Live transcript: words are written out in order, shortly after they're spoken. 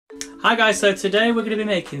Hi guys, so today we're going to be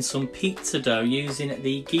making some pizza dough using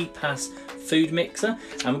the Geepas food mixer,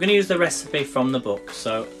 and we're going to use the recipe from the book,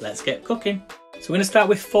 so let's get cooking. So we're going to start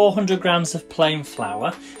with 400 grams of plain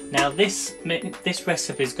flour. Now this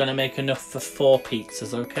recipe is going to make enough for 4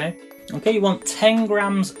 pizzas, okay? Okay, you want 10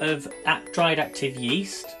 grams of dried active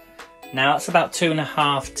yeast. Now that's about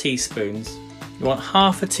 2.5 teaspoons. You want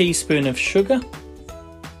half a teaspoon of sugar,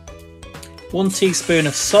 1 teaspoon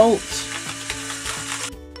of salt,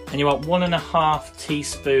 and you want 1.5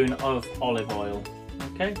 teaspoon of olive oil.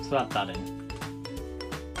 Okay, so add that in.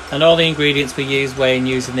 And all the ingredients we use weighing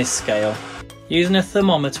using this scale. Using a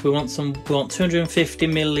thermometer, we want 250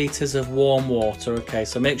 millilitres of warm water. Okay,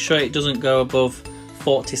 so make sure it doesn't go above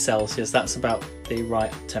 40 Celsius. That's about the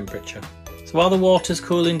right temperature. So while the water's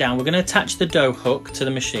cooling down, we're going to attach the dough hook to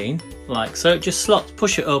the machine, like so. Just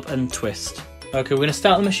push it up and twist. Okay, we're going to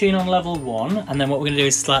start the machine on level 1, and then what we're going to do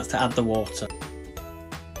is start to add the water.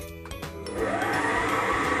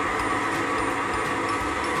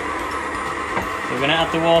 We're going to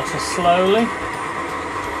add the water slowly,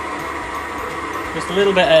 just a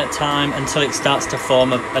little bit at a time until it starts to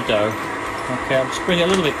form a dough. Okay, I'll just bring it a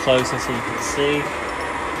little bit closer so you can see.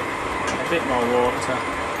 A bit more water.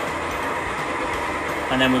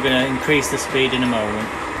 And then we're going to increase the speed in a moment.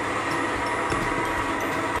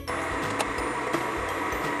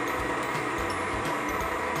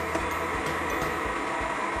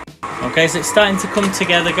 Okay, so it's starting to come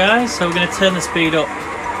together, guys, so we're going to turn the speed up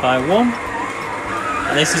by 1.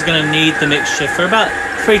 And this is going to knead the mixture for about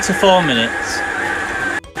 3 to 4 minutes.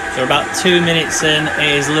 So about 2 minutes in,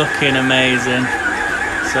 it is looking amazing.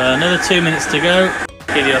 So another 2 minutes to go.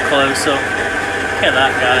 Give you a close up. Look at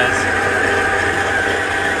that, guys.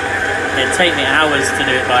 It'd take me hours to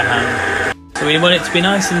do it by hand. So we want it to be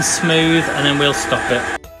nice and smooth, and then we'll stop it.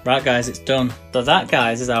 Right guys, it's done. So that,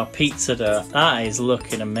 guys, is our pizza dough. That is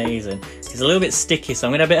looking amazing. It's a little bit sticky, so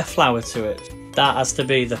I'm going to add a bit of flour to it. That has to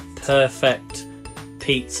be the perfect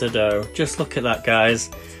pizza dough. Just look at that, guys.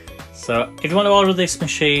 So if you want to order this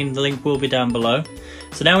machine, the link will be down below.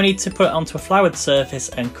 So now we need to put it onto a floured surface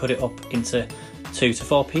and cut it up into 2 to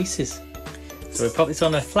 4 pieces. So we put this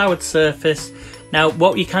on a floured surface. Now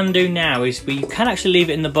what you can do now is you can actually leave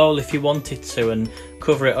it in the bowl if you wanted to and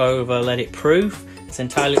cover it over, let it proof. It's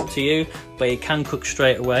entirely up to you, but it can cook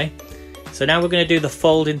straight away. So now we're going to do the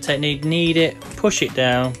folding technique. Knead it, push it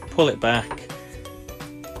down, pull it back,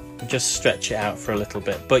 and just stretch it out for a little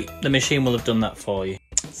bit. But the machine will have done that for you.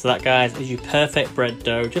 So that, guys, is your perfect bread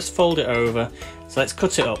dough. Just fold it over. So let's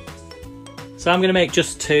cut it up. So I'm going to make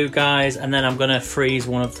just 2, guys, and then I'm going to freeze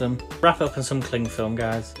one of them. Wrap it up in some cling film,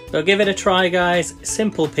 guys. So give it a try, guys.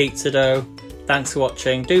 Simple pizza dough. Thanks for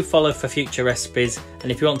watching. Do follow for future recipes,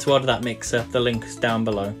 and if you want to order that mixer, the link is down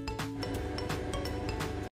below.